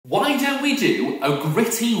Why don't we do a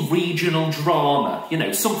gritty regional drama? You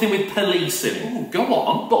know, something with police in it. Ooh, go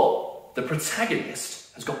on. But the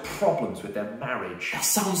protagonist has got problems with their marriage. That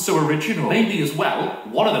sounds so original. Maybe as well,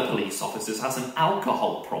 one of the police officers has an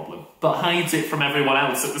alcohol problem, but hides it from everyone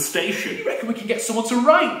else at the station. You reckon we can get someone to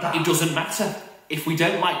write that? It doesn't matter. If we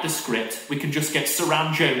don't like the script, we can just get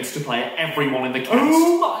Saran Jones to play everyone in the cast.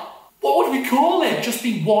 Oh my! What would we call it? Just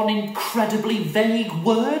be one incredibly vague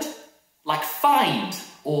word, like find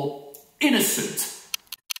or innocent.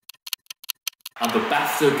 And the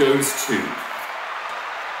BAFTA goes to